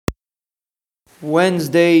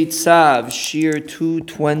Wednesday Tzav, Shiur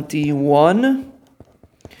 221,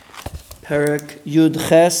 Perek Yud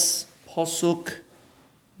Ches, Pasuk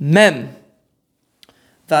Mem.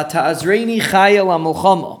 V'ta'azreini chayil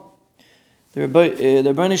ha'milchama. The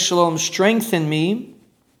Rebbeinu Shalom strengthen me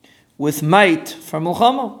with might for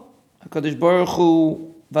milchama. HaKadosh Baruch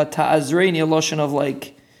Hu v'ta'azreini, a lashon of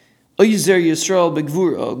like Oizer Yisrael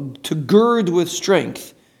begvura, to gird with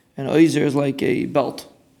strength, and Oizer is like a belt.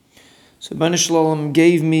 So Rebbeinu Shalom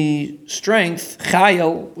gave me strength,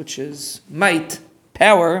 chayil, which is might,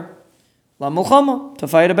 power, la milchama, to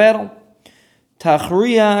fight a battle.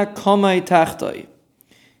 Tachriya kamei tachtai.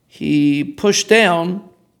 He pushed down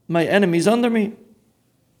my enemies under me.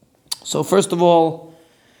 So first of all,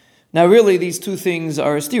 now really these two things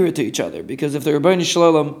are a steer to each other, because if the Rebbeinu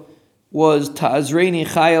Shalom was ta'azreini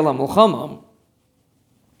chayil ha'milchama,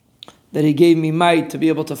 that he gave me might to be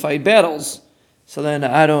able to fight battles, so then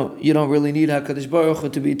you don't really need HaKadosh Baruch Hu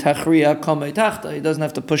to be tachriya kamei tachta. He doesn't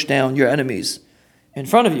have to push down your enemies in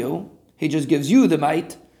front of you. He just gives you the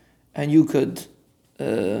might, and you could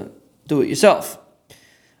do it yourself.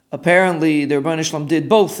 Apparently, the Rebbeinu Shalom did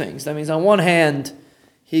both things. That means on one hand,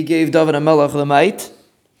 he gave David HaMelech the might.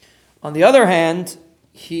 On the other hand,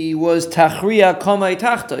 he was tachriya kamei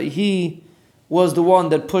tachta. He was the one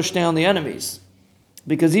that pushed down the enemies.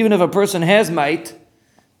 Because even if a person has might,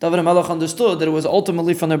 David HaMelech understood that it was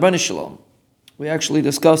ultimately from the Rebbeinu Shalom. We actually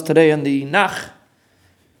discussed today in the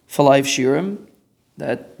Tehillim4Life Shiurim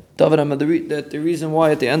that the reason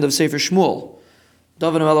why at the end of Sefer Shmuel,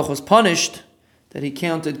 David HaMelech was punished, that he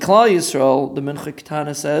counted Klal Yisrael, the Mincha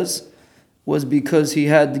Ketana says, was because he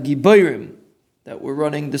had the Gibayrim that were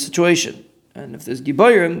running the situation. And if there's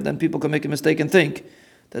Gibayrim, then people can make a mistake and think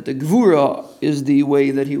that the Gvura is the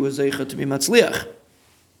way that he was Zeicha to be Matzliach.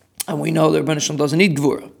 And we know that Rebbeinu Shalom doesn't need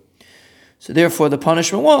Gvura. So therefore the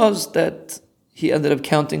punishment was that he ended up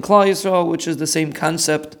counting Klal Yisrael, which is the same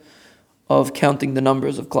concept of counting the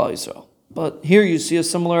numbers of Klal Yisrael. But here you see a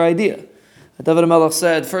similar idea. David HaMelech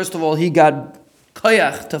said, first of all, he got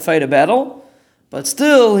koyach to fight a battle, but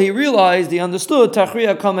still he realized, he understood,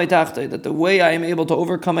 tachriya kamei tachtai, that the way I am able to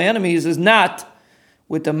overcome my enemies is not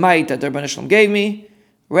with the might that the Rebbeinu Shalom gave me,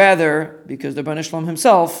 rather because the Rebbeinu Shalom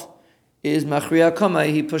himself is machriya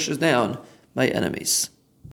kamei, he pushes down my enemies.